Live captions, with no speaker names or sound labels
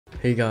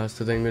Hey guys,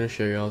 today I'm going to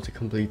show you how to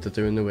complete the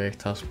doing the work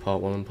task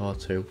part 1 and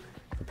part 2.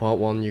 For part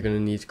 1 you're going to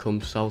need to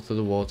come south of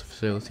the water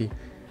facility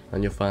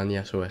and you'll find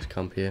the SOS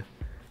camp here.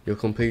 You'll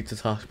complete the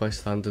task by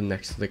standing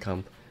next to the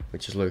camp,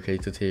 which is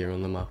located here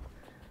on the map,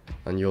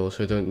 and you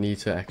also don't need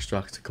to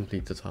extract to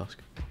complete the task.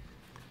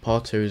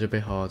 Part 2 is a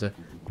bit harder.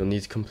 You'll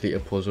need to complete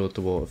a puzzle at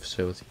the water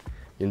facility.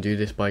 You can do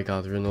this by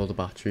gathering all the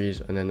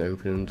batteries and then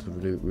opening the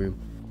loot room.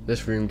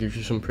 This room gives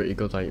you some pretty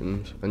good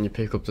items and you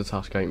pick up the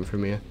task item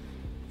from here.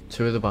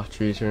 2 of the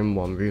batteries are in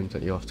one room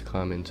that you have to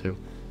climb into,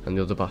 and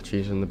the other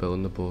batteries are in the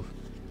building above.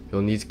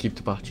 You'll need to keep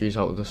the batteries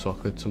out of the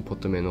sockets and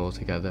put them in all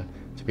together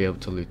to be able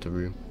to loot the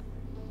room.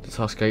 The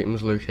task item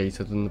is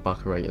located in the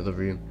back right of the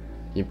room.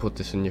 You put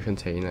this in your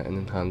container and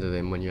then hand it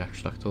in when you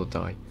extract or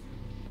die.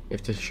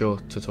 If this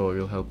short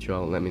tutorial helped you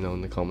out, let me know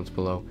in the comments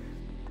below,